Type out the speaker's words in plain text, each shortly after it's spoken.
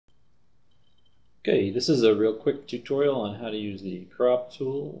Okay, this is a real quick tutorial on how to use the crop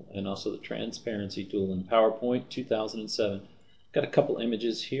tool and also the transparency tool in PowerPoint 2007. Got a couple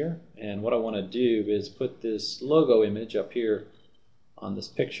images here, and what I want to do is put this logo image up here on this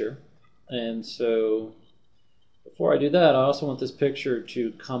picture. And so before I do that, I also want this picture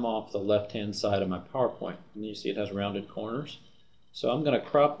to come off the left-hand side of my PowerPoint. And you see it has rounded corners. So I'm going to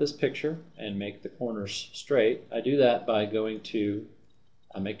crop this picture and make the corners straight. I do that by going to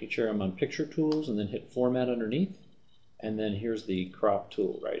making sure I'm on Picture Tools and then hit Format underneath. And then here's the Crop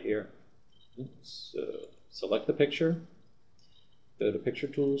tool right here. So select the picture, go to Picture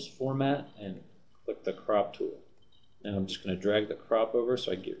Tools, Format, and click the Crop tool. And I'm just going to drag the crop over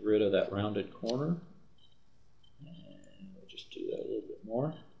so I get rid of that rounded corner. And we'll just do that a little bit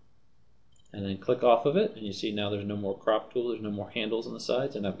more. And then click off of it, and you see now there's no more crop tool, there's no more handles on the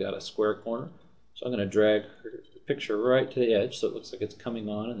sides, and I've got a square corner. So I'm going to drag the picture right to the edge so it looks like it's coming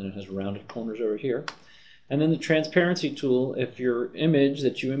on, and then it has rounded corners over here. And then the transparency tool, if your image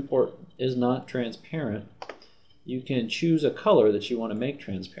that you import is not transparent, you can choose a color that you want to make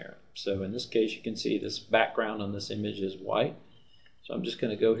transparent. So in this case, you can see this background on this image is white. So I'm just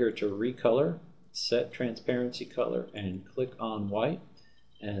going to go here to Recolor, Set Transparency Color, and click on white.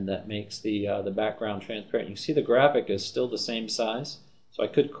 And that makes the background transparent. You can see the graphic is still the same size, so I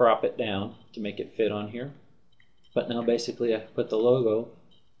could crop it down to make it fit on here. But now basically I put the logo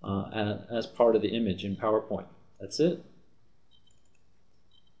as part of the image in PowerPoint. That's it.